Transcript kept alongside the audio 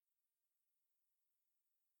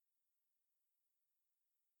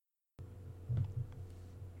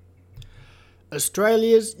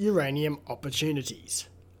Australia's Uranium Opportunities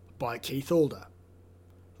by Keith Alder.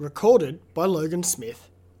 Recorded by Logan Smith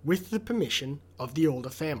with the permission of the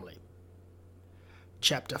Alder family.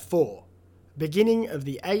 Chapter 4. Beginning of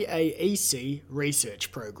the AAEC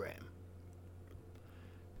Research Program.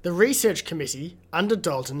 The Research Committee under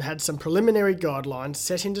Dalton had some preliminary guidelines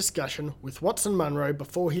set in discussion with Watson Munro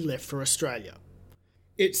before he left for Australia.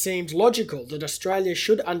 It seemed logical that Australia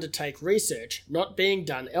should undertake research not being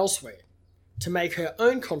done elsewhere, to make her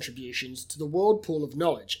own contributions to the world pool of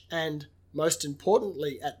knowledge and, most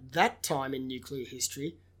importantly at that time in nuclear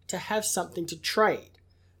history, to have something to trade,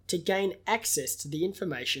 to gain access to the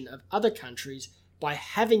information of other countries by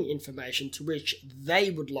having information to which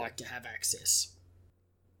they would like to have access.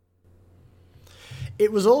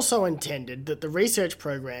 It was also intended that the research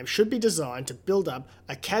program should be designed to build up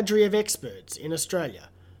a cadre of experts in Australia.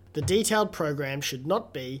 The detailed program should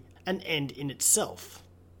not be an end in itself.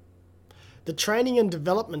 The training and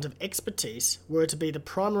development of expertise were to be the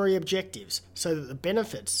primary objectives so that the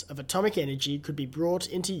benefits of atomic energy could be brought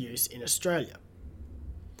into use in Australia.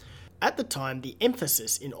 At the time, the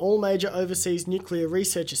emphasis in all major overseas nuclear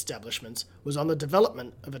research establishments was on the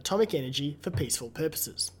development of atomic energy for peaceful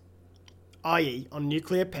purposes, i.e. on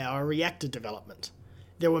nuclear power reactor development.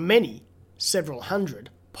 There were many, several hundred,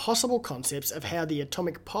 possible concepts of how the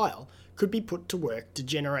atomic pile could be put to work to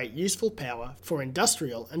generate useful power for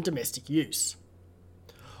industrial and domestic use.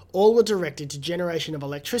 All were directed to generation of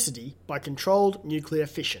electricity by controlled nuclear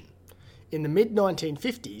fission. In the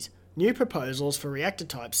mid-1950s, new proposals for reactor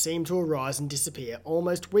types seemed to arise and disappear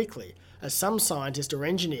almost weekly as some scientist or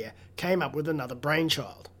engineer came up with another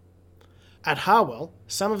brainchild. At Harwell,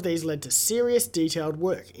 some of these led to serious detailed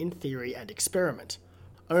work in theory and experiment,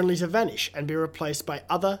 only to vanish and be replaced by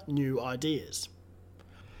other new ideas.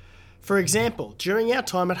 For example, during our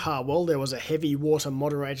time at Harwell there was a heavy water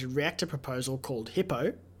moderated reactor proposal called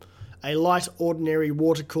HIPPO, a light ordinary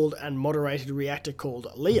water cooled and moderated reactor called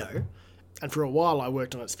LEO, and for a while I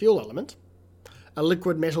worked on its fuel element, a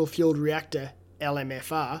liquid metal fueled reactor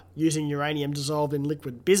LMFR using uranium dissolved in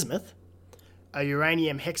liquid bismuth, a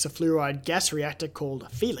uranium hexafluoride gas reactor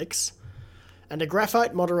called FELIX, and a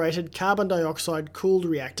graphite moderated carbon dioxide cooled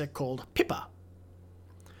reactor called PIPA.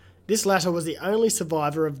 This latter was the only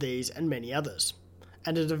survivor of these and many others,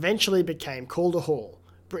 and it eventually became Calder Hall,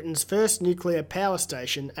 Britain's first nuclear power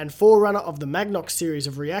station and forerunner of the Magnox series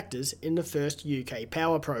of reactors in the first UK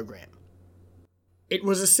power program. It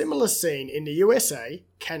was a similar scene in the USA,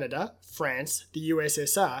 Canada, France, the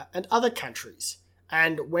USSR and other countries,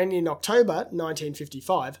 and when in October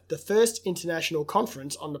 1955 the first international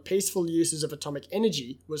conference on the peaceful uses of atomic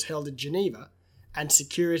energy was held in Geneva, and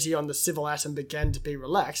security on the civil atom began to be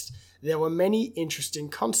relaxed, there were many interesting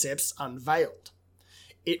concepts unveiled.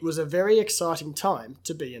 It was a very exciting time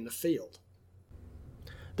to be in the field.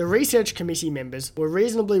 The research committee members were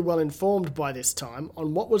reasonably well informed by this time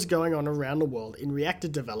on what was going on around the world in reactor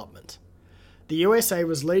development. The USA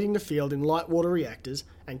was leading the field in light water reactors,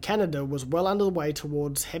 and Canada was well underway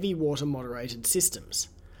towards heavy water moderated systems.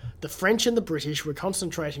 The French and the British were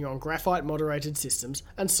concentrating on graphite moderated systems,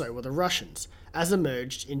 and so were the Russians, as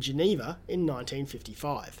emerged in Geneva in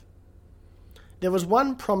 1955. There was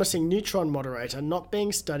one promising neutron moderator not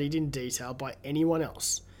being studied in detail by anyone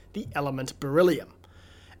else, the element beryllium,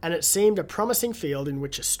 and it seemed a promising field in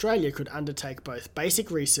which Australia could undertake both basic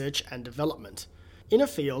research and development, in a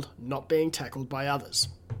field not being tackled by others.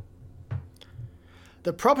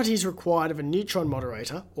 The properties required of a neutron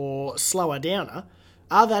moderator, or slower downer,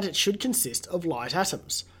 are that it should consist of light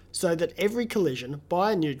atoms, so that every collision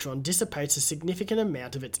by a neutron dissipates a significant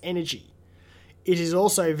amount of its energy. It is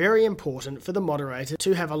also very important for the moderator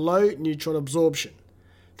to have a low neutron absorption.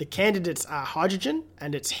 The candidates are hydrogen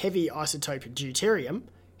and its heavy isotope deuterium,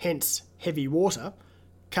 hence heavy water,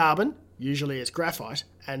 carbon, usually as graphite,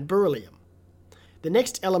 and beryllium. The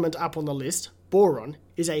next element up on the list, boron,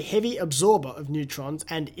 is a heavy absorber of neutrons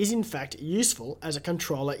and is in fact useful as a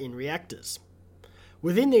controller in reactors.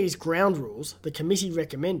 Within these ground rules, the committee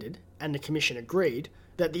recommended, and the Commission agreed,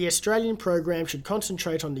 that the Australian program should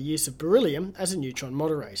concentrate on the use of beryllium as a neutron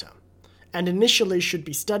moderator, and initially should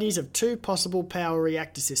be studies of two possible power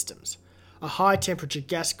reactor systems, a high-temperature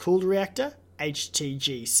gas-cooled reactor,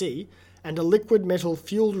 HTGC, and a liquid metal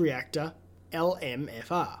fueled reactor,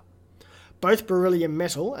 LMFR. Both beryllium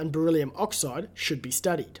metal and beryllium oxide should be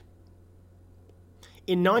studied.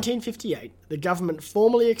 In 1958, the government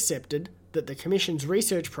formally accepted that the Commission's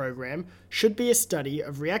research program should be a study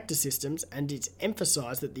of reactor systems, and it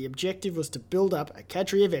emphasised that the objective was to build up a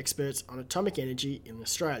cadre of experts on atomic energy in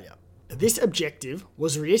Australia. This objective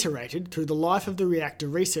was reiterated through the Life of the Reactor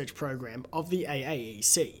research program of the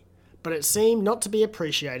AAEC, but it seemed not to be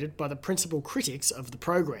appreciated by the principal critics of the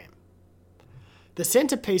program. The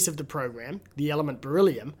centrepiece of the program, the element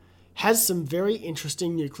beryllium, has some very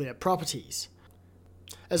interesting nuclear properties.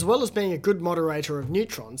 As well as being a good moderator of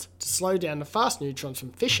neutrons to slow down the fast neutrons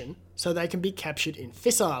from fission so they can be captured in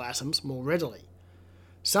fissile atoms more readily.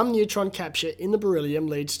 Some neutron capture in the beryllium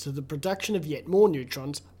leads to the production of yet more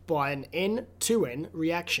neutrons by an N2N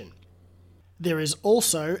reaction. There is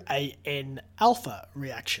also a N-alpha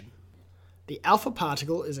reaction. The alpha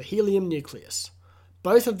particle is a helium nucleus.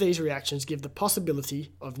 Both of these reactions give the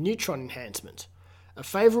possibility of neutron enhancement, a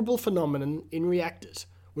favourable phenomenon in reactors,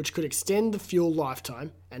 which could extend the fuel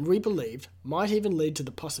lifetime and we believed might even lead to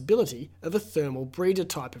the possibility of a thermal breeder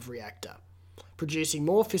type of reactor, producing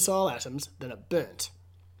more fissile atoms than it burnt.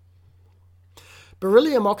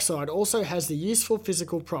 Beryllium oxide also has the useful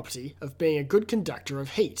physical property of being a good conductor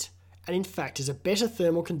of heat, and in fact is a better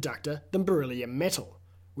thermal conductor than beryllium metal,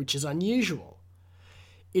 which is unusual.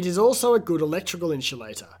 It is also a good electrical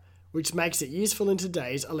insulator, which makes it useful in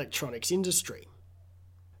today's electronics industry.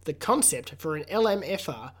 The concept for an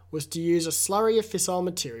LMFR was to use a slurry of fissile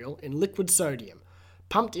material in liquid sodium,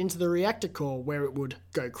 pumped into the reactor core where it would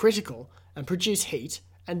go critical and produce heat,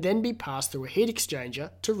 and then be passed through a heat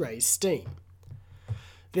exchanger to raise steam.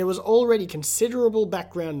 There was already considerable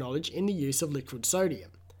background knowledge in the use of liquid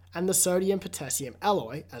sodium, and the sodium-potassium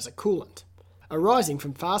alloy as a coolant, arising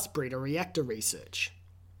from fast breeder reactor research.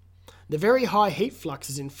 The very high heat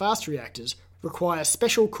fluxes in fast reactors require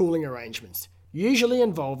special cooling arrangements, usually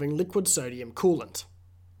involving liquid sodium coolant.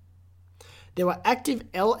 There were active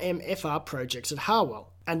LMFR projects at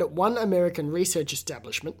Harwell and at one American research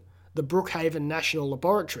establishment, the Brookhaven National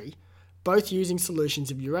Laboratory, both using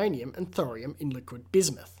solutions of uranium and thorium in liquid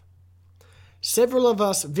bismuth. Several of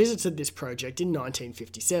us visited this project in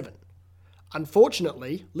 1957.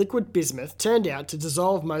 Unfortunately, liquid bismuth turned out to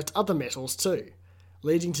dissolve most other metals too,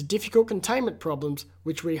 leading to difficult containment problems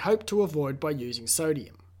which we hoped to avoid by using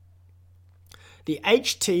sodium. The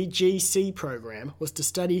HTGC program was to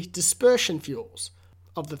study dispersion fuels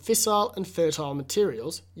of the fissile and fertile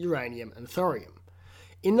materials, uranium and thorium,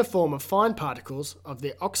 in the form of fine particles of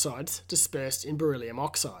the oxides dispersed in beryllium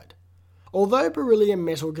oxide. Although beryllium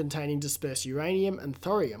metal containing dispersed uranium and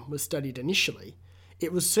thorium was studied initially,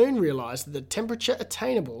 it was soon realised that the temperature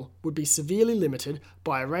attainable would be severely limited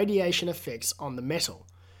by irradiation effects on the metal,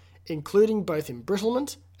 including both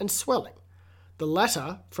embrittlement and swelling, the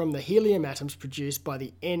latter from the helium atoms produced by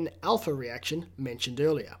the N-alpha reaction mentioned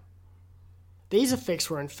earlier. These effects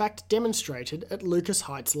were in fact demonstrated at Lucas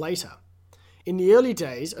Heights later. In the early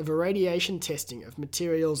days of irradiation testing of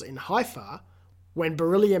materials in HIFAR, when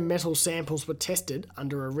beryllium metal samples were tested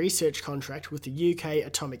under a research contract with the UK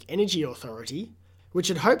Atomic Energy Authority, which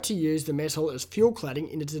had hoped to use the metal as fuel cladding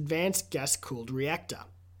in its Advanced Gas-Cooled Reactor,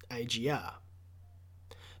 AGR.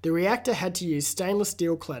 The reactor had to use stainless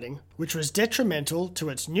steel cladding, which was detrimental to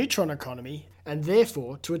its neutron economy and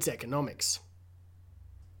therefore to its economics.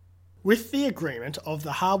 With the agreement of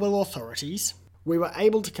the Harwell authorities, we were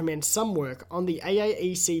able to commence some work on the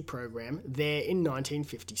AAEC program there in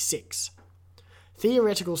 1956.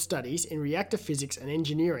 Theoretical studies in reactor physics and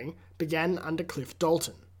engineering began under Cliff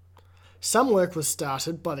Dalton. Some work was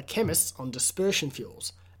started by the chemists on dispersion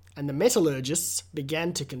fuels, and the metallurgists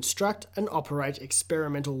began to construct and operate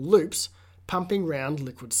experimental loops pumping round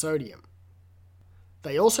liquid sodium.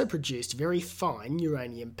 They also produced very fine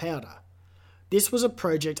uranium powder. This was a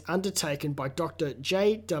project undertaken by Dr.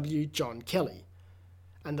 J. W. John Kelly,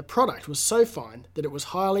 and the product was so fine that it was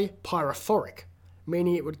highly pyrophoric,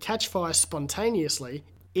 meaning it would catch fire spontaneously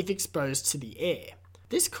if exposed to the air.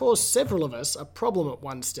 This caused several of us a problem at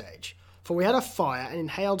one stage, for we had a fire and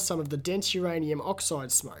inhaled some of the dense uranium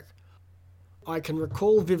oxide smoke. I can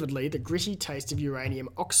recall vividly the gritty taste of uranium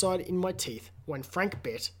oxide in my teeth when Frank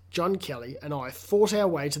Bett, John Kelly and I fought our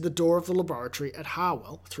way to the door of the laboratory at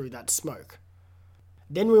Harwell through that smoke.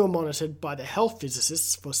 Then we were monitored by the health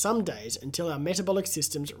physicists for some days until our metabolic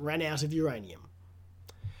systems ran out of uranium.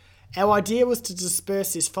 Our idea was to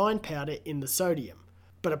disperse this fine powder in the sodium,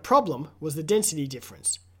 but a problem was the density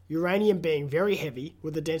difference, uranium being very heavy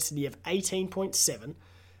with a density of 18.7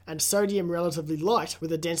 and sodium relatively light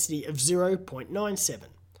with a density of 0.97,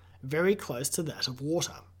 very close to that of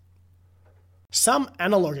water. Some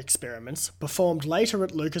analogue experiments performed later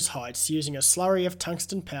at Lucas Heights using a slurry of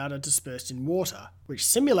tungsten powder dispersed in water, which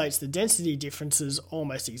simulates the density differences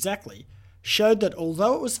almost exactly, showed that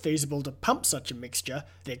although it was feasible to pump such a mixture,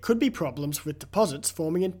 there could be problems with deposits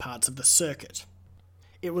forming in parts of the circuit.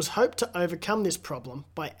 It was hoped to overcome this problem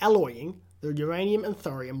by alloying the uranium and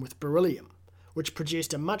thorium with beryllium, which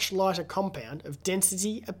produced a much lighter compound of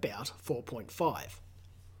density about 4.5.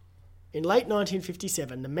 In late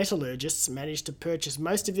 1957, the metallurgists managed to purchase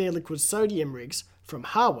most of their liquid sodium rigs from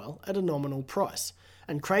Harwell at a nominal price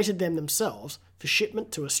and crated them themselves for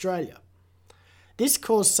shipment to Australia. This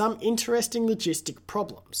caused some interesting logistic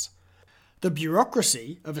problems. The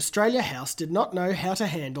bureaucracy of Australia House did not know how to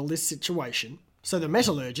handle this situation, so the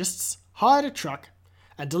metallurgists hired a truck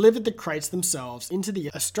and delivered the crates themselves into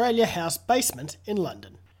the Australia House basement in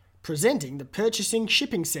London, presenting the purchasing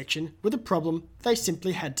shipping section with a problem they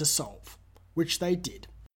simply had to solve, which they did,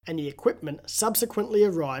 and the equipment subsequently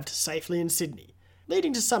arrived safely in Sydney,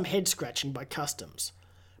 leading to some head-scratching by customs.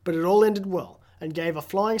 But it all ended well and gave a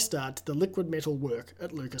flying start to the liquid metal work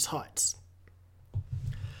at Lucas Heights.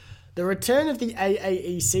 The return of the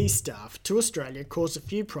AAEC staff to Australia caused a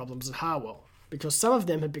few problems at Harwell, because some of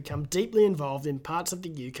them had become deeply involved in parts of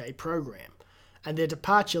the UK program, and their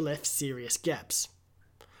departure left serious gaps.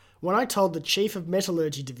 When I told the Chief of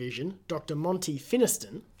Metallurgy Division, Dr. Monty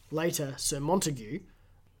Finiston, later Sir Montague,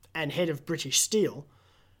 and Head of British Steel,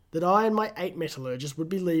 that I and my 8 metallurgists would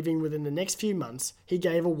be leaving within the next few months, he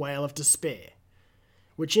gave a wail of despair,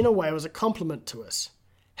 which in a way was a compliment to us.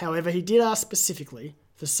 However, he did ask specifically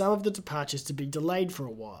for some of the departures to be delayed for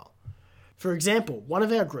a while. For example, one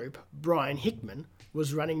of our group, Brian Hickman,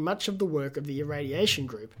 was running much of the work of the irradiation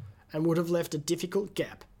group and would have left a difficult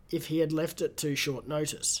gap if he had left at too short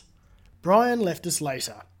notice. Brian left us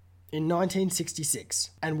later, in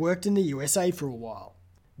 1966, and worked in the USA for a while,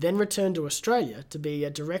 then returned to Australia to be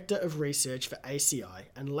a Director of Research for ACI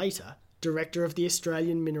and later Director of the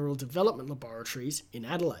Australian Mineral Development Laboratories in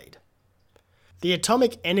Adelaide. The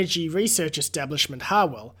Atomic Energy Research Establishment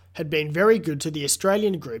Harwell had been very good to the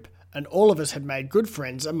Australian group, and all of us had made good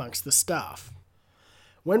friends amongst the staff.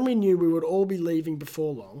 When we knew we would all be leaving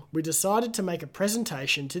before long, we decided to make a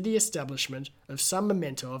presentation to the establishment of some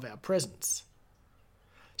memento of our presence.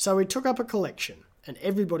 So we took up a collection, and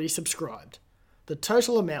everybody subscribed. The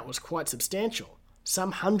total amount was quite substantial,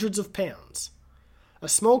 some hundreds of pounds. A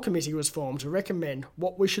small committee was formed to recommend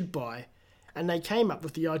what we should buy, and they came up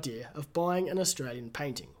with the idea of buying an Australian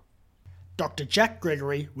painting. Dr. Jack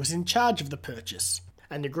Gregory was in charge of the purchase,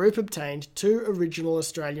 and the group obtained 2 original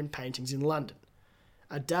Australian paintings in London,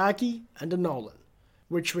 a Dargy and a Nolan,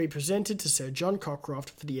 which we presented to Sir John Cockcroft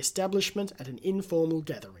for the establishment at an informal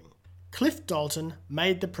gathering. Cliff Dalton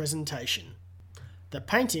made the presentation. The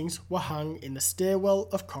paintings were hung in the stairwell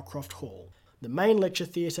of Cockcroft Hall, the main lecture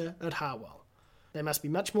theatre at Harwell. They must be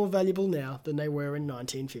much more valuable now than they were in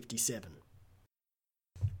 1957.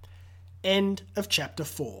 End of Chapter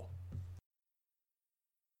 4.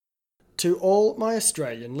 To all my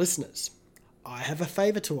Australian listeners, I have a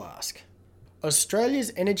favour to ask.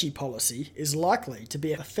 Australia's energy policy is likely to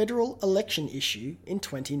be a federal election issue in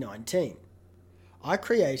 2019. I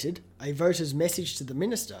created a voter's message to the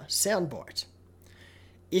minister soundbite.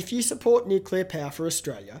 If you support nuclear power for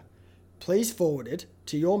Australia, please forward it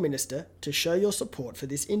to your minister to show your support for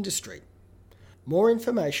this industry. More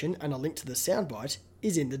information and a link to the soundbite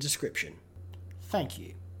is in the description. Thank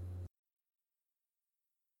you.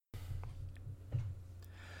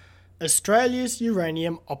 Australia's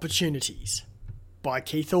Uranium Opportunities by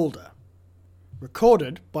Keith Alder.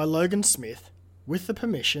 Recorded by Logan Smith with the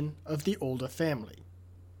permission of the Alder family.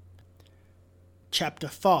 Chapter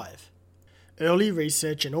 5. Early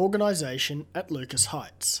Research and Organisation at Lucas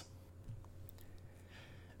Heights.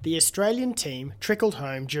 The Australian team trickled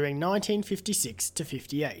home during 1956 to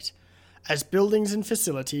 58, as buildings and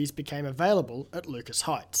facilities became available at Lucas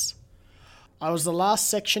Heights. I was the last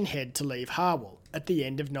section head to leave Harwell at the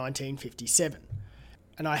end of 1957,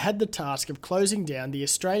 and I had the task of closing down the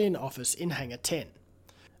Australian office in Hangar 10.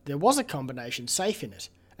 There was a combination safe in it,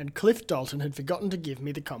 and Cliff Dalton had forgotten to give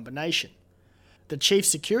me the combination. The Chief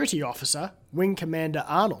Security Officer, Wing Commander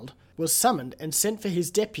Arnold, was summoned and sent for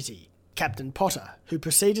his deputy, Captain Potter, who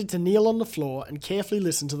proceeded to kneel on the floor and carefully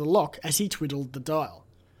listen to the lock as he twiddled the dial.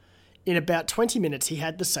 In about 20 minutes he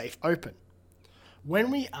had the safe open.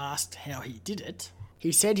 When we asked how he did it,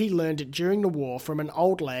 he said he learned it during the war from an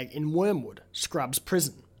old lag in Wormwood, Scrubs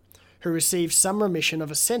Prison, who received some remission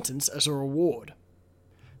of a sentence as a reward.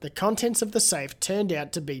 The contents of the safe turned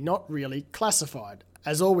out to be not really classified,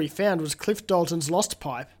 as all we found was Cliff Dalton's lost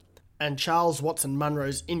pipe and Charles Watson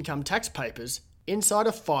Munro's income tax papers inside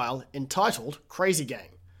a file entitled Crazy Gang,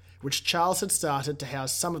 which Charles had started to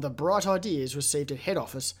house some of the bright ideas received at head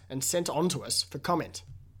office and sent on to us for comment.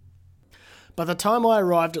 By the time I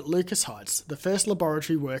arrived at Lucas Heights, the first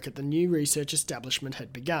laboratory work at the new research establishment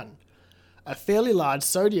had begun. A fairly large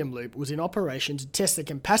sodium loop was in operation to test the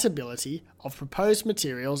compatibility of proposed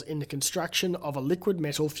materials in the construction of a liquid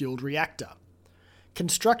metal fueled reactor.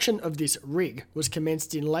 Construction of this rig was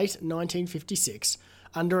commenced in late 1956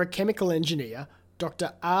 under a chemical engineer,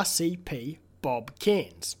 Dr. RCP Bob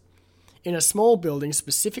Cairns, in a small building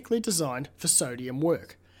specifically designed for sodium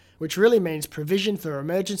work, which really means provision for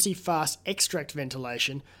emergency fast extract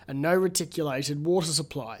ventilation and no reticulated water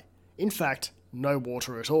supply. In fact, no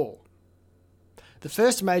water at all. The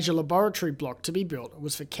first major laboratory block to be built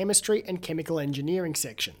was for chemistry and chemical engineering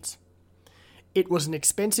sections. It was an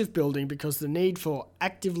expensive building because the need for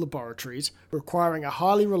active laboratories requiring a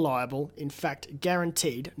highly reliable, in fact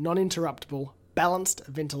guaranteed, non-interruptible, balanced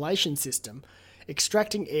ventilation system,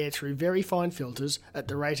 extracting air through very fine filters at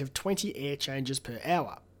the rate of 20 air changes per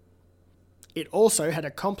hour. It also had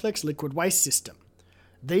a complex liquid waste system.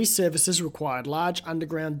 These services required large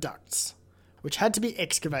underground ducts, which had to be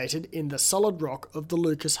excavated in the solid rock of the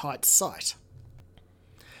Lucas Heights site.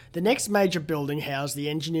 The next major building housed the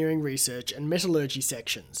engineering research and metallurgy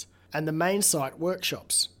sections, and the main site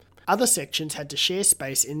workshops. Other sections had to share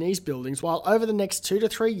space in these buildings, while over the next 2 to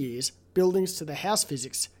 3 years, buildings to the house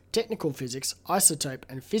physics, technical physics, isotope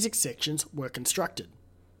and physics sections were constructed.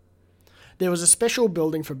 There was a special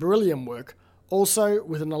building for beryllium work, also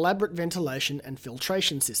with an elaborate ventilation and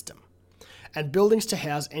filtration system, and buildings to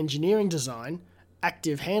house engineering design,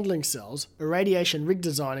 active handling cells, irradiation rig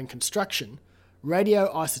design and construction,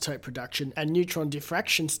 radioisotope production and neutron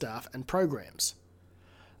diffraction staff and programs.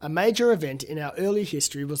 A major event in our early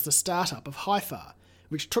history was the start-up of HIFAR,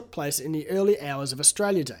 which took place in the early hours of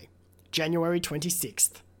Australia Day, January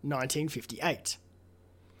 26th, 1958.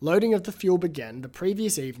 Loading of the fuel began the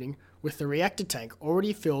previous evening with the reactor tank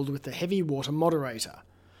already filled with the heavy water moderator,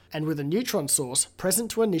 and with a neutron source present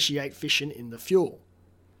to initiate fission in the fuel.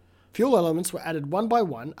 Fuel elements were added one by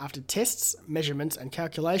one after tests, measurements and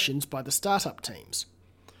calculations by the startup teams.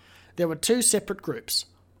 There were 2 separate groups,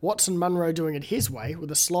 Watson-Munro doing it his way with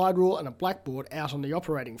a slide rule and a blackboard out on the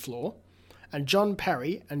operating floor, and John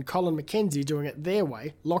Parry and Colin Mackenzie doing it their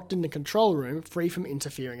way, locked in the control room free from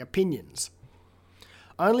interfering opinions.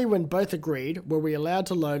 Only when both agreed were we allowed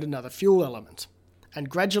to load another fuel element, and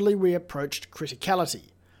gradually we approached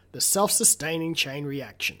criticality, the self-sustaining chain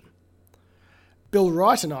reaction. Bill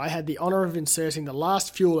Wright and I had the honour of inserting the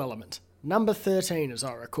last fuel element, number 13 as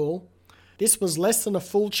I recall. This was less than a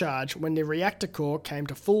full charge when the reactor core came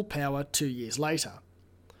to full power 2 years later.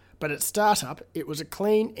 But at startup it was a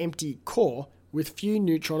clean, empty core with few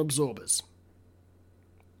neutron absorbers.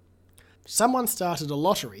 Someone started a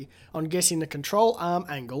lottery on guessing the control arm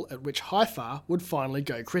angle at which HIFAR would finally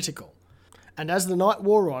go critical, and as the night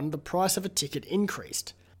wore on, the price of a ticket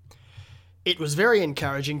increased. It was very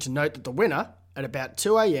encouraging to note that the winner, at about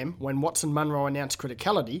 2 a.m. when Watson-Munro announced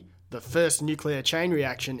criticality, the first nuclear chain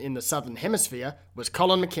reaction in the Southern Hemisphere, was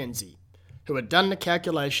Colin Mackenzie, who had done the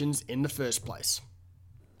calculations in the first place.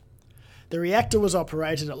 The reactor was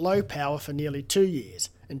operated at low power for nearly 2 years,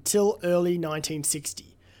 until early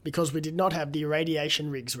 1960, because we did not have the irradiation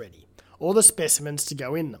rigs ready, or the specimens to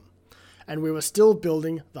go in them, and we were still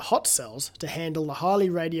building the hot cells to handle the highly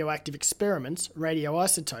radioactive experiments,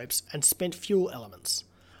 radioisotopes, and spent fuel elements.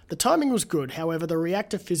 The timing was good, however the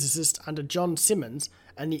reactor physicist under John Simmons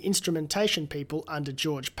and the instrumentation people under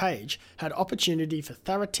George Page had opportunity for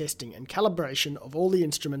thorough testing and calibration of all the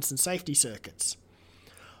instruments and safety circuits.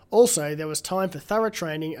 Also, there was time for thorough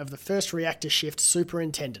training of the first reactor shift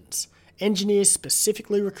superintendents, engineers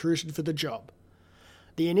specifically recruited for the job.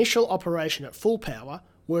 The initial operation at full power,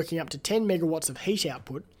 working up to 10 megawatts of heat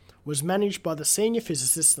output, was managed by the senior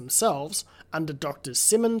physicists themselves under Drs.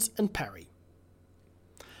 Simmons and Parry.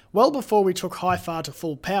 Well before we took HIFAR to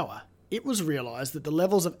full power, it was realised that the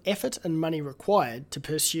levels of effort and money required to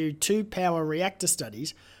pursue 2 power reactor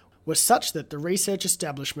studies were such that the research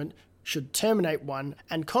establishment should terminate one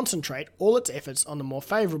and concentrate all its efforts on the more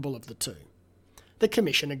favourable of the 2. The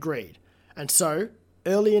Commission agreed, and so,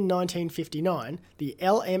 early in 1959, the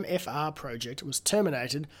LMFR project was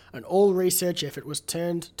terminated and all research effort was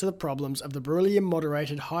turned to the problems of the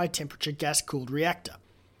beryllium-moderated high-temperature gas-cooled reactor,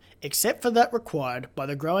 except for that required by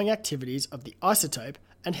the growing activities of the isotope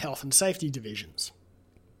and health and safety divisions.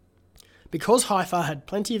 Because HIFAR had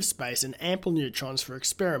plenty of space and ample neutrons for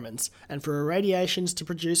experiments and for irradiations to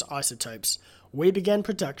produce isotopes, we began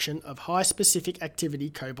production of high-specific activity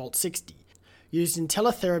cobalt-60, used in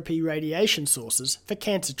teletherapy radiation sources for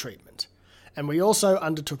cancer treatment, and we also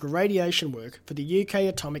undertook irradiation work for the UK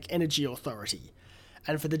Atomic Energy Authority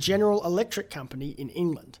and for the General Electric Company in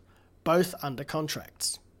England, both under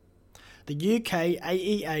contracts. The UK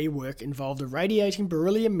AEA work involved irradiating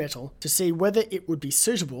beryllium metal to see whether it would be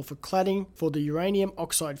suitable for cladding for the uranium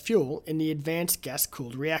oxide fuel in the advanced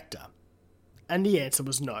gas-cooled reactor. And the answer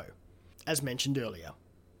was no, as mentioned earlier.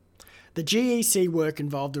 The GEC work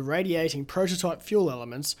involved irradiating prototype fuel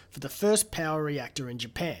elements for the first power reactor in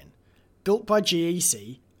Japan, built by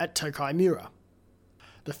GEC at Tokai Mura.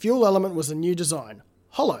 The fuel element was a new design,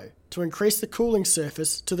 hollow, to increase the cooling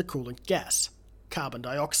surface to the coolant gas, carbon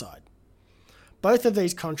dioxide. Both of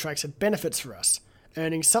these contracts had benefits for us,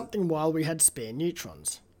 earning something while we had spare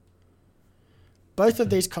neutrons.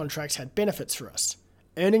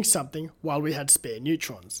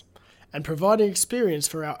 And providing experience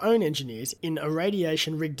for our own engineers in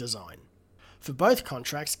irradiation rig design. For both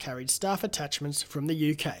contracts carried staff attachments from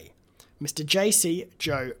the UK, Mr. J.C.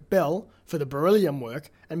 Joe Bell for the beryllium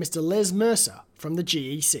work and Mr. Les Mercer from the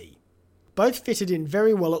GEC. Both fitted in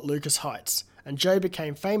very well at Lucas Heights, and Joe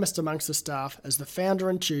became famous amongst the staff as the founder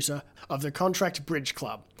and tutor of the Contract Bridge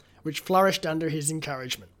Club, which flourished under his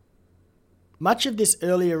encouragement. Much of this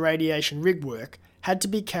early irradiation rig work had to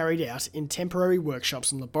be carried out in temporary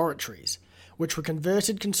workshops and laboratories, which were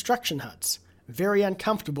converted construction huts, very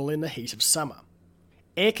uncomfortable in the heat of summer.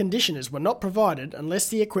 Air conditioners were not provided unless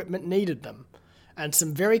the equipment needed them, and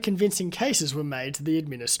some very convincing cases were made to the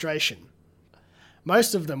administration.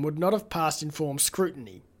 Most of them would not have passed informed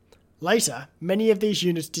scrutiny. Later, many of these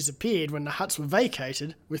units disappeared when the huts were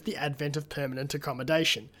vacated with the advent of permanent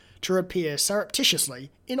accommodation, to appear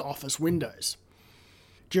surreptitiously in office windows.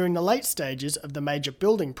 During the late stages of the major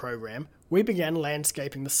building program, we began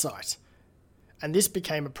landscaping the site, and this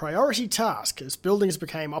became a priority task as buildings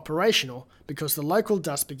became operational because the local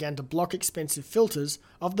dust began to block expensive filters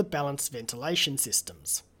of the balanced ventilation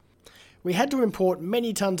systems. We had to import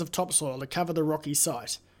many tons of topsoil to cover the rocky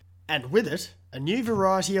site, and with it, a new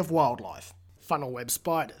variety of wildlife, funnel web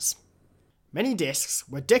spiders. Many desks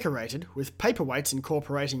were decorated with paperweights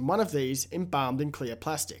incorporating one of these embalmed in clear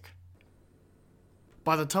plastic.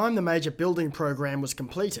 By the time the major building program was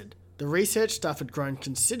completed, the research staff had grown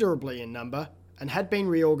considerably in number and had been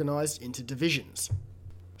reorganised into divisions,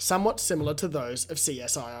 somewhat similar to those of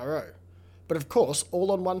CSIRO, but of course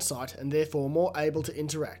all on one site and therefore more able to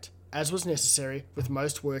interact, as was necessary with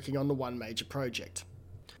most working on the one major project.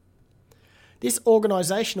 This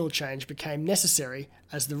organisational change became necessary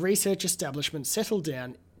as the research establishment settled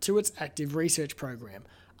down to its active research program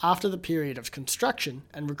after the period of construction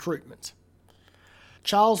and recruitment.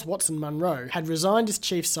 Charles Watson Munro had resigned as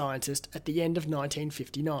chief scientist at the end of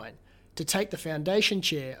 1959 to take the foundation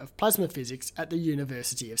chair of plasma physics at the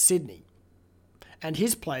University of Sydney, and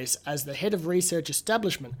his place as the head of research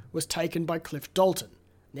establishment was taken by Cliff Dalton,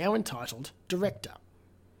 now entitled Director.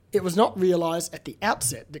 It was not realised at the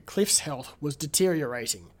outset that Cliff's health was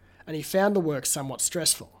deteriorating, and he found the work somewhat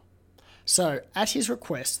stressful. So, at his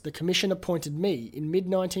request, the Commission appointed me in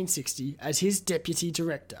mid-1960 as his Deputy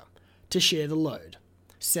Director, to share the load.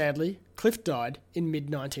 Sadly, Cliff died in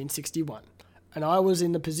mid-1961, and I was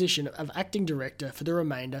in the position of Acting Director for the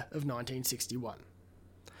remainder of 1961.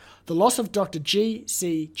 The loss of Dr.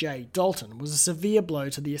 G.C.J. Dalton was a severe blow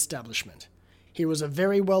to the establishment. He was a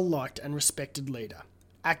very well-liked and respected leader,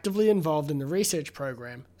 actively involved in the research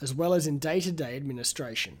program as well as in day-to-day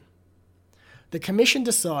administration. The Commission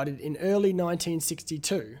decided in early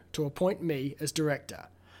 1962 to appoint me as Director,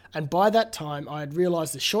 and by that time I had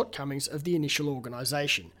realised the shortcomings of the initial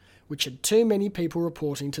organisation, which had too many people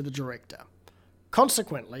reporting to the Director.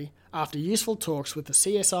 Consequently, after useful talks with the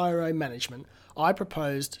CSIRO management, I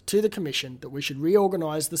proposed to the Commission that we should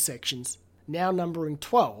reorganise the sections, now numbering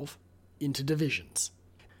 12, into divisions.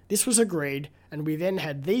 This was agreed, and we then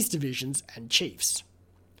had these divisions and chiefs.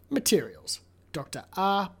 Materials: Dr.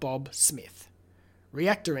 R. Bob Smith.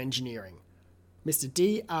 Reactor Engineering: Mr.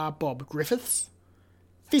 D. R. Bob Griffiths.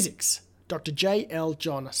 Physics: Dr. J. L.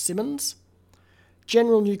 John Simmons.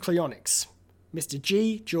 General Nucleonics: Mr.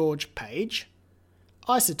 G. George Page.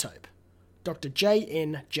 Isotope: Dr. J.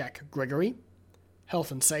 N. Jack Gregory.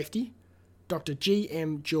 Health and Safety: Dr. G.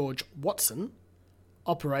 M. George Watson.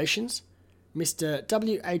 Operations: Mr.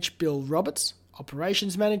 W. H. Bill Roberts,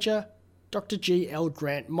 Operations Manager. Dr. G. L.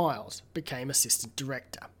 Grant Miles became Assistant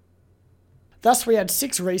Director. Thus we had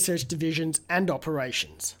 6 research divisions and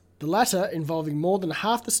operations, the latter involving more than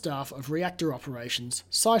half the staff of reactor operations,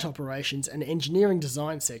 site operations and engineering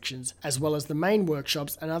design sections, as well as the main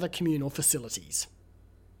workshops and other communal facilities.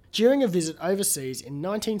 During a visit overseas in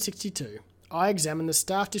 1962, I examined the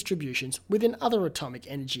staff distributions within other atomic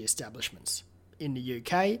energy establishments in the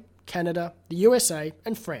UK, Canada, the USA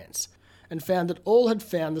and France, and found that all had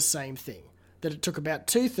found the same thing, that it took about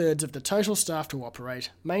 2/3 of the total staff to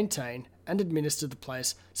operate, maintain and administer the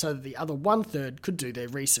place so that the other 1/3 could do their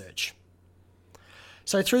research.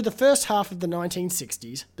 So through the first half of the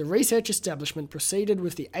 1960s, the research establishment proceeded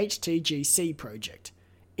with the HTGC project,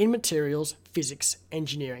 in materials, physics,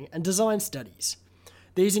 engineering and design studies.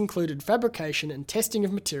 These included fabrication and testing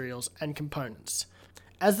of materials and components,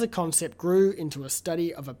 as the concept grew into a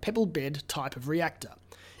study of a pebble bed type of reactor,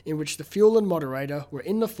 in which the fuel and moderator were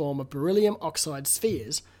in the form of beryllium oxide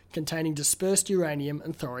spheres containing dispersed uranium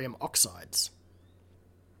and thorium oxides.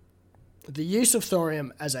 The use of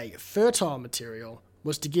thorium as a fertile material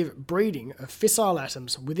was to give breeding of fissile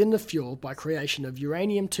atoms within the fuel by creation of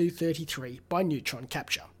uranium-233 by neutron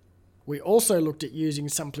capture. We also looked at using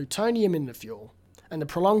some plutonium in the fuel, and the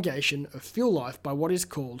prolongation of fuel life by what is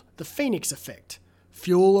called the Phoenix effect,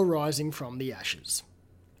 fuel arising from the ashes.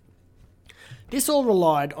 This all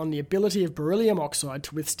relied on the ability of beryllium oxide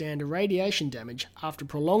to withstand irradiation damage after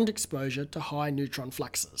prolonged exposure to high neutron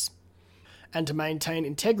fluxes, and to maintain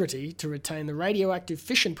integrity to retain the radioactive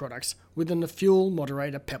fission products within the fuel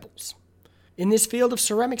moderator pebbles. In this field of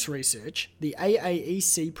ceramics research, the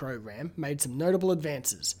AAEC program made some notable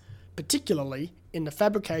advances, particularly in the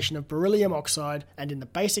fabrication of beryllium oxide and in the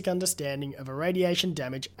basic understanding of irradiation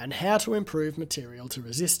damage and how to improve material to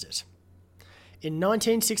resist it. In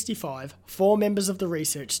 1965, 4 members of the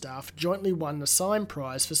research staff jointly won the Syme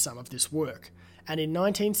Prize for some of this work, and in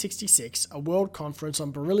 1966 a world conference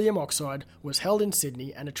on beryllium oxide was held in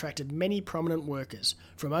Sydney and attracted many prominent workers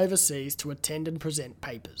from overseas to attend and present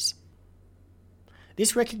papers.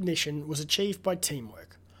 This recognition was achieved by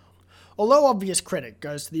teamwork. Although obvious credit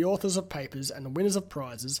goes to the authors of papers and the winners of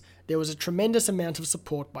prizes, there was a tremendous amount of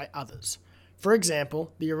support by others. For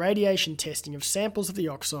example, the irradiation testing of samples of the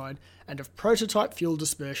oxide and of prototype fuel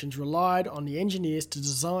dispersions relied on the engineers to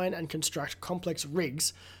design and construct complex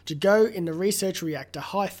rigs to go in the research reactor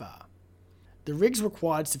HIFAR. The rigs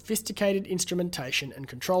required sophisticated instrumentation and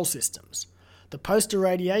control systems. The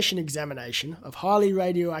post-irradiation examination of highly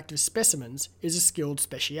radioactive specimens is a skilled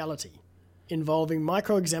speciality, involving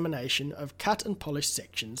micro-examination of cut and polished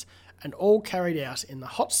sections, and all carried out in the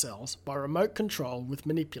hot cells by remote control with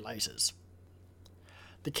manipulators.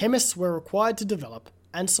 The chemists were required to develop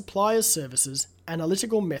and supply as services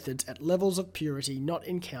analytical methods at levels of purity not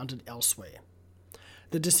encountered elsewhere.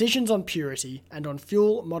 The decisions on purity and on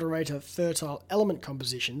fuel moderator fertile element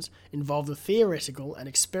compositions involve the theoretical and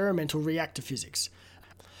experimental reactor physics,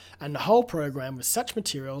 and the whole program with such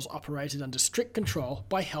materials operated under strict control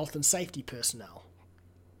by health and safety personnel.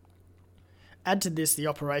 Add to this the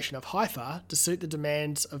operation of HIFAR to suit the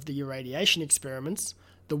demands of the irradiation experiments,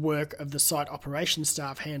 the work of the site operations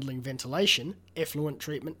staff handling ventilation, effluent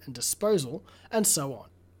treatment and disposal, and so on.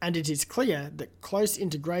 And it is clear that close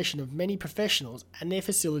integration of many professionals and their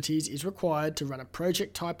facilities is required to run a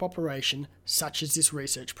project-type operation such as this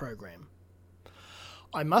research program.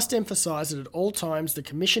 I must emphasise that at all times the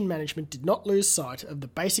Commission management did not lose sight of the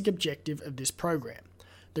basic objective of this program,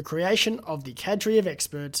 the creation of the cadre of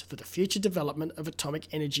experts for the future development of atomic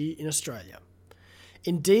energy in Australia.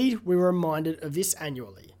 Indeed, we were reminded of this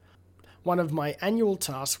annually. One of my annual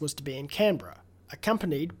tasks was to be in Canberra,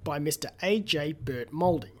 accompanied by Mr. A.J. Burt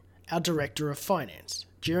Moulding, our Director of Finance,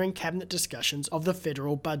 during Cabinet discussions of the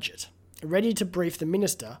federal budget, ready to brief the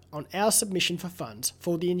Minister on our submission for funds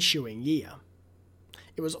for the ensuing year.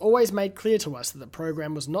 It was always made clear to us that the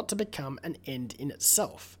program was not to become an end in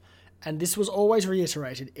itself, and this was always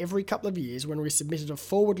reiterated every couple of years when we submitted a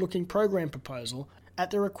forward-looking program proposal at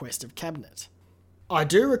the request of Cabinet. I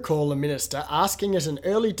do recall the Minister asking at an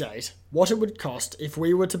early date what it would cost if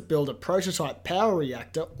we were to build a prototype power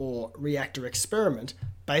reactor or reactor experiment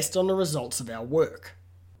based on the results of our work.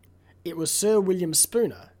 It was Sir William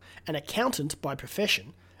Spooner, an accountant by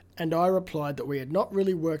profession, and I replied that we had not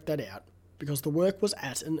really worked that out because the work was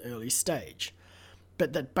at an early stage,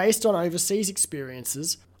 but that based on overseas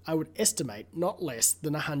experiences, I would estimate not less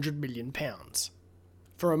than £100 million.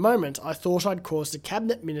 For a moment I thought I'd caused a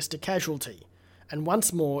Cabinet Minister casualty, and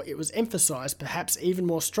once more it was emphasised perhaps even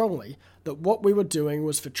more strongly that what we were doing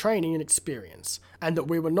was for training and experience, and that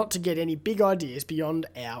we were not to get any big ideas beyond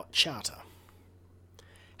our charter.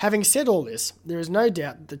 Having said all this, there is no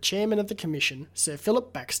doubt that the Chairman of the Commission, Sir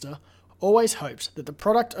Philip Baxter, always hoped that the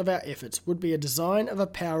product of our efforts would be a design of a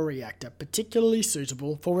power reactor particularly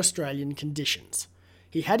suitable for Australian conditions.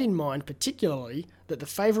 He had in mind particularly that the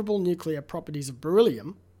favourable nuclear properties of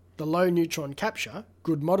beryllium, the low neutron capture,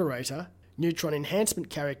 good moderator, neutron enhancement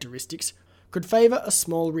characteristics could favour a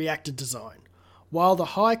small reactor design, while the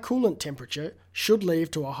high coolant temperature should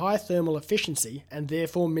lead to a high thermal efficiency and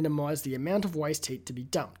therefore minimise the amount of waste heat to be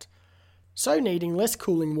dumped, so needing less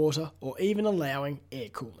cooling water or even allowing air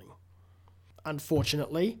cooling.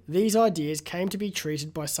 Unfortunately, these ideas came to be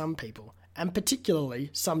treated by some people, and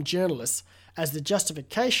particularly some journalists, as the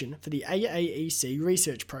justification for the AAEC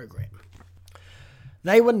research program.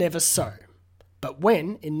 They were never so. But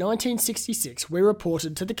when, in 1966, we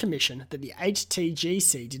reported to the Commission that the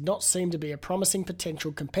HTGC did not seem to be a promising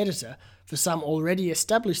potential competitor for some already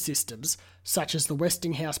established systems, such as the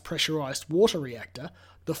Westinghouse pressurised water reactor,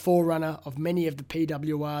 the forerunner of many of the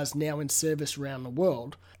PWRs now in service around the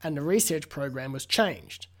world, and the research program was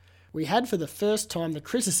changed, we had for the first time the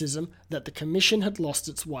criticism that the Commission had lost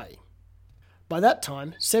its way. By that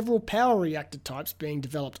time, several power reactor types being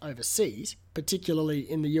developed overseas, particularly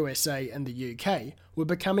in the USA and the UK, were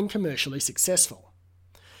becoming commercially successful.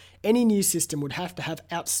 Any new system would have to have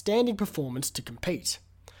outstanding performance to compete,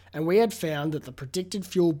 and we had found that the predicted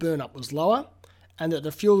fuel burnup was lower and that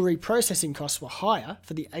the fuel reprocessing costs were higher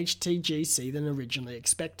for the HTGC than originally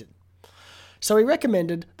expected. So we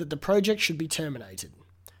recommended that the project should be terminated.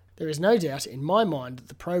 There is no doubt in my mind that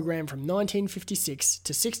the program from 1956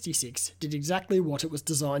 to 66 did exactly what it was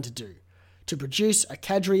designed to do, to produce a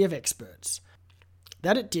cadre of experts.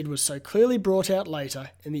 That it did was so clearly brought out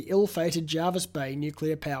later in the ill-fated Jervis Bay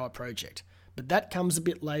nuclear power project, but that comes a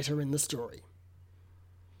bit later in the story.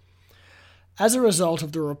 As a result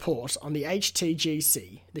of the report on the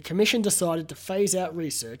HTGC, the Commission decided to phase out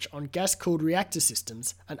research on gas-cooled reactor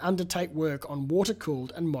systems and undertake work on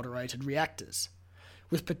water-cooled and moderated reactors.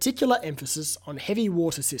 With particular emphasis on heavy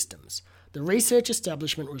water systems, the research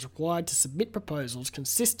establishment was required to submit proposals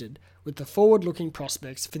consistent with the forward-looking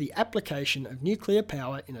prospects for the application of nuclear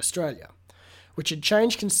power in Australia, which had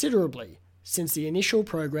changed considerably since the initial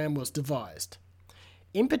program was devised.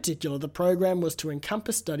 In particular, the program was to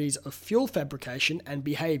encompass studies of fuel fabrication and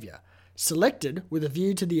behaviour, selected with a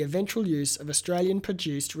view to the eventual use of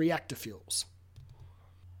Australian-produced reactor fuels.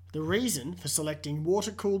 The reason for selecting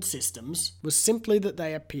water-cooled systems was simply that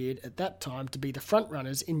they appeared at that time to be the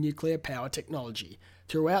frontrunners in nuclear power technology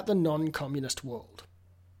throughout the non-communist world.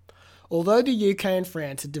 Although the UK and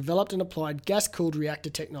France had developed and applied gas-cooled reactor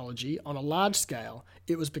technology on a large scale,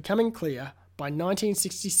 it was becoming clear by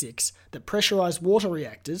 1966 that pressurised water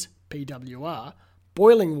reactors, PWR,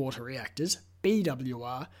 boiling water reactors,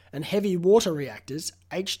 BWR, and heavy water reactors,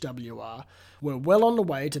 HWR, were well on the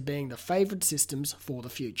way to being the favoured systems for the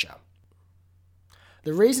future.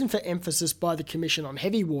 The reason for emphasis by the Commission on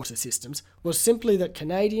heavy water systems was simply that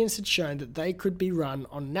Canadians had shown that they could be run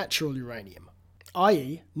on natural uranium,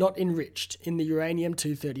 i.e. not enriched in the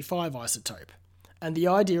uranium-235 isotope, and the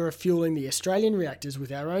idea of fuelling the Australian reactors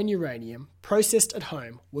with our own uranium, processed at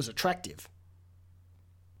home, was attractive.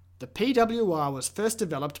 The PWR was first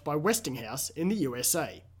developed by Westinghouse in the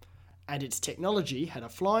USA, and its technology had a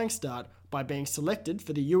flying start by being selected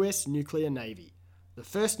for the US Nuclear Navy. The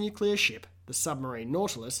first nuclear ship, the submarine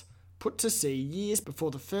Nautilus, put to sea years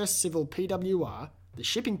before the first civil PWR, the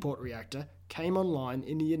shipping port reactor, came online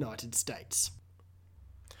in the United States.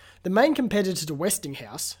 The main competitor to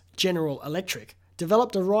Westinghouse, General Electric,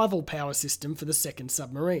 developed a rival power system for the second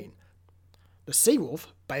submarine, the Seawolf,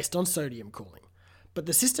 based on sodium cooling, but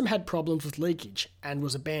the system had problems with leakage and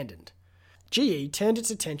was abandoned. GE turned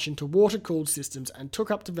its attention to water-cooled systems and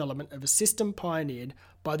took up development of a system pioneered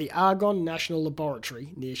by the Argonne National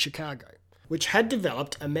Laboratory near Chicago, which had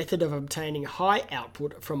developed a method of obtaining high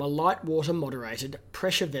output from a light water moderated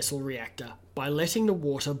pressure vessel reactor by letting the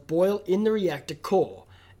water boil in the reactor core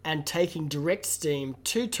and taking direct steam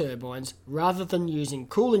to turbines rather than using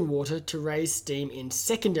cooling water to raise steam in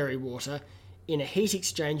secondary water in a heat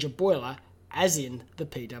exchanger boiler, as in the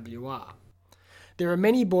PWR. There are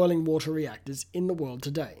many boiling water reactors in the world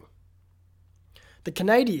today. The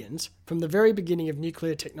Canadians, from the very beginning of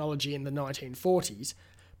nuclear technology in the 1940s,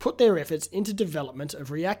 put their efforts into development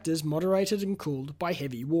of reactors moderated and cooled by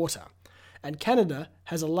heavy water, and Canada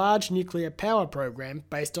has a large nuclear power program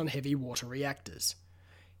based on heavy water reactors.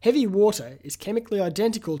 Heavy water is chemically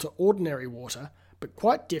identical to ordinary water, but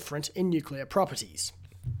quite different in nuclear properties.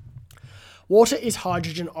 Water is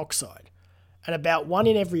hydrogen oxide, and about 1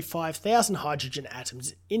 in every 5,000 hydrogen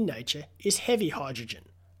atoms in nature is heavy hydrogen,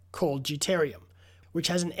 called deuterium, which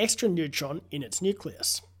has an extra neutron in its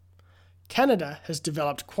nucleus. Canada has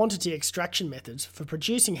developed quantity extraction methods for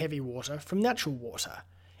producing heavy water from natural water.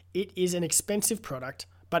 It is an expensive product,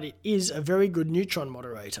 but it is a very good neutron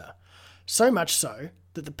moderator, so much so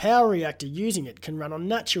that the power reactor using it can run on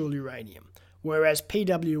natural uranium, whereas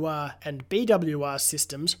PWR and BWR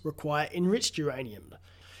systems require enriched uranium,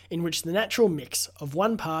 in which the natural mix of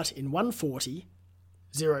 1 part in 140,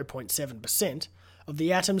 0.7%, of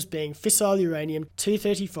the atoms being fissile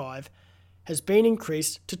uranium-235 has been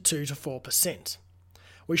increased to 2 to 4%.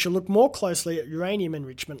 We shall look more closely at uranium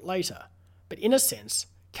enrichment later, but in a sense,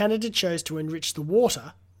 Canada chose to enrich the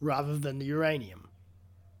water rather than the uranium.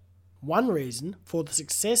 One reason for the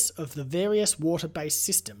success of the various water-based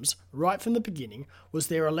systems right from the beginning was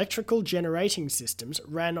their electrical generating systems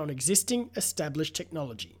ran on existing established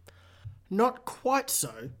technology. Not quite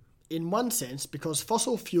so, in one sense, because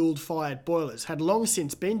fossil fueled fired boilers had long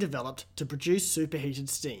since been developed to produce superheated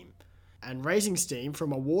steam, and raising steam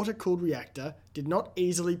from a water-cooled reactor did not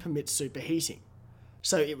easily permit superheating.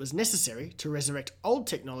 So it was necessary to resurrect old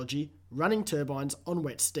technology running turbines on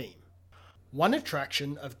wet steam. One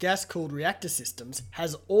attraction of gas-cooled reactor systems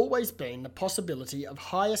has always been the possibility of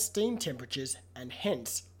higher steam temperatures and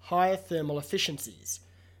hence higher thermal efficiencies.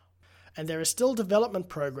 And there are still development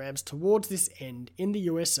programs towards this end in the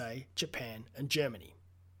USA, Japan and Germany.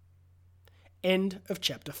 End of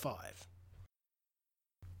Chapter 5.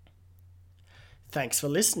 Thanks for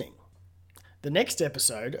listening. The next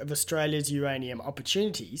episode of Australia's Uranium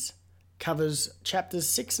Opportunities covers Chapters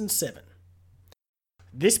 6 and 7.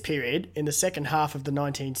 This period, in the second half of the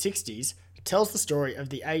 1960s, tells the story of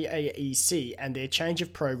the AAEC and their change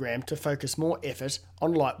of program to focus more effort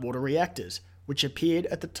on light water reactors, which appeared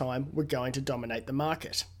at the time were going to dominate the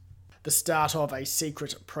market. The start of a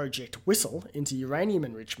secret Project Whistle into uranium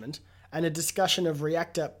enrichment, and a discussion of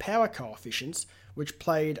reactor power coefficients, which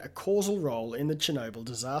played a causal role in the Chernobyl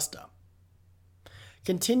disaster.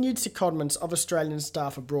 Continued secondments of Australian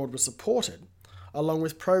staff abroad were supported, along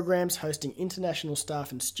with programs hosting international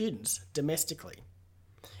staff and students domestically.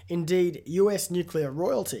 Indeed, US nuclear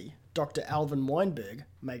royalty, Dr. Alvin Weinberg,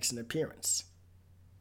 makes an appearance.